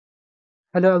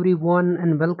Hello everyone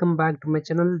and welcome back to my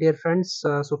channel dear friends.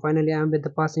 So finally I am with the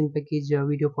passing package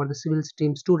video for the civil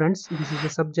stream students. This is the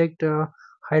subject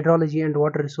hydrology and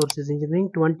water resources engineering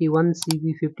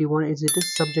 21Cv51 is it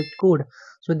is subject code.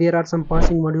 So there are some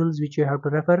passing modules which you have to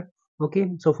refer.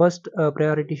 Okay, so first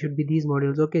priority should be these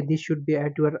modules. Okay, this should be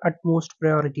at your utmost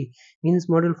priority. Means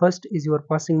module first is your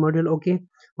passing module. Okay,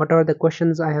 what are the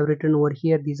questions I have written over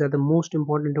here? These are the most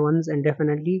important ones and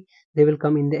definitely they will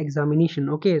come in the examination.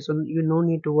 Okay, so you no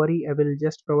need to worry, I will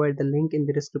just provide the link in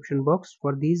the description box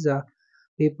for these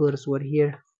papers over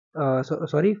here.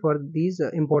 Sorry for these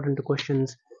important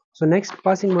questions. So next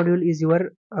passing module is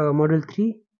your module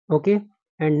 3. Okay,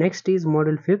 and next is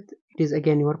module 5th. It is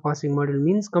again your passing module.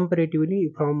 Means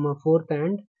comparatively from 4th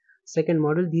and second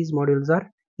module, these modules are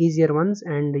easier ones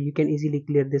and you can easily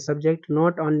clear this subject.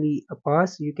 Not only a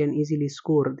pass, you can easily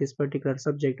score this particular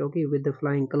subject. Okay, with the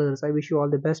flying colors. I wish you all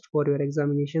the best for your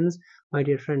examinations, my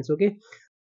dear friends. Okay,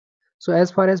 so as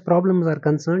far as problems are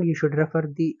concerned, you should refer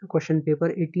the question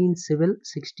paper 18 civil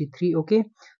 63. Okay,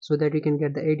 so that you can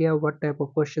get the idea what type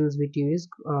of questions VTU is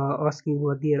asking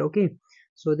over there. Okay,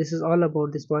 so this is all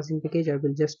about this passing package. I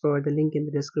will just provide the link in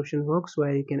the description box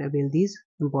where you can avail these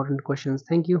important questions.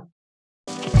 Thank you.